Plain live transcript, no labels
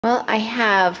Well, I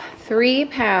have 3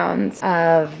 pounds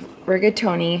of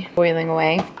rigatoni boiling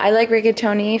away. I like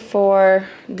rigatoni for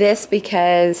this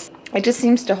because it just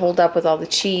seems to hold up with all the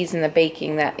cheese and the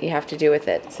baking that you have to do with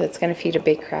it. So it's gonna feed a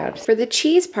big crowd. For the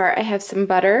cheese part, I have some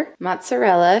butter,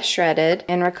 mozzarella shredded,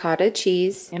 and ricotta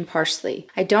cheese, and parsley.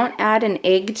 I don't add an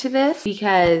egg to this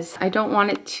because I don't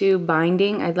want it too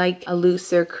binding. I like a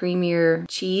looser, creamier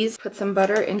cheese. Put some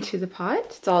butter into the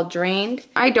pot. It's all drained.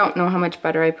 I don't know how much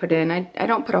butter I put in. I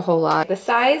don't put a whole lot. The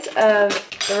size of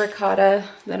the ricotta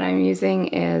that I'm using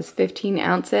is 15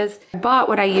 ounces. I bought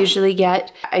what I usually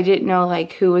get. I didn't know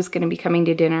like who was gonna be coming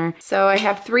to dinner. So I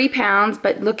have 3 pounds,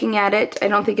 but looking at it, I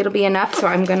don't think it'll be enough, so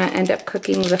I'm gonna end up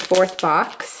cooking the 4th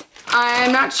box.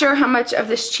 I'm not sure how much of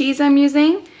this cheese I'm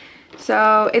using.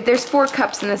 So there's 4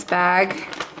 cups in this bag.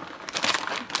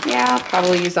 Yeah, I'll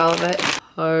probably use all of it.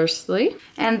 Parsley.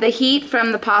 And the heat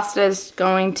from the pasta is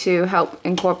going to help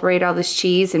incorporate all this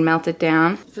cheese and melt it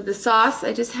down. For the sauce,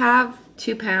 I just have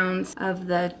 2 pounds of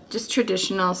the just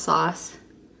traditional sauce.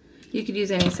 You could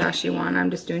use any sauce you want. I'm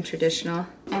just doing traditional.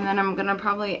 And then I'm gonna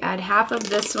probably add half of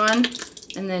this one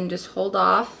and then just hold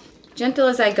off. Gentle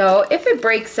as I go. If it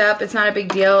breaks up, it's not a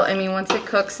big deal. I mean, once it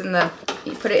cooks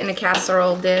you put it in a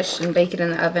casserole dish and bake it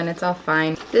in the oven, it's all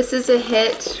fine. This is a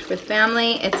hit with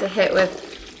family. It's a hit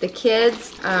with the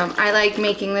kids. I like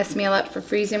making this meal up for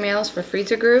freezer meals for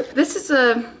freezer group. This is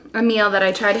a meal that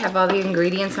I try to have all the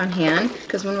ingredients on hand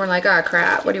because when we're like, oh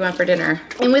crap, what do you want for dinner?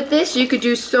 And with this, you could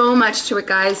do so much to it,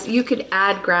 guys. You could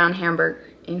add ground hamburger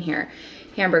in here.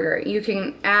 You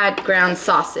can add ground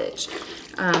sausage.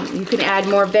 You can add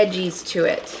more veggies to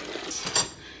it.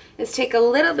 Let's take a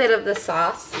little bit of the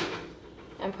sauce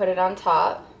and put it on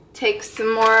top. Take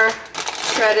some more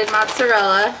shredded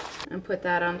mozzarella and put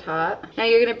that on top. Now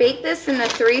you're gonna bake this in the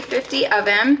 350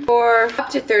 oven for up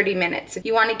to 30 minutes.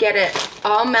 You wanna get it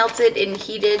all melted and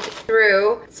heated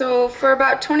through. So for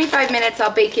about 25 minutes,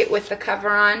 I'll bake it with the cover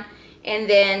on. And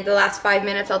then the last 5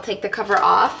 minutes, I'll take the cover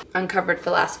off, uncovered for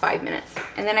the last 5 minutes.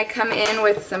 And then I come in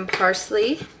with some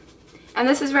parsley. And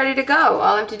this is ready to go.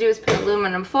 All I have to do is put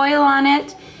aluminum foil on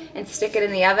it and stick it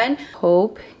in the oven.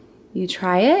 Hope you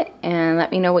try it and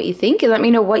let me know what you think and let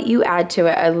me know what you add to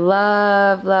it. I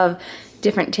love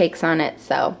different takes on it,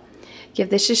 so give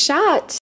this a shot.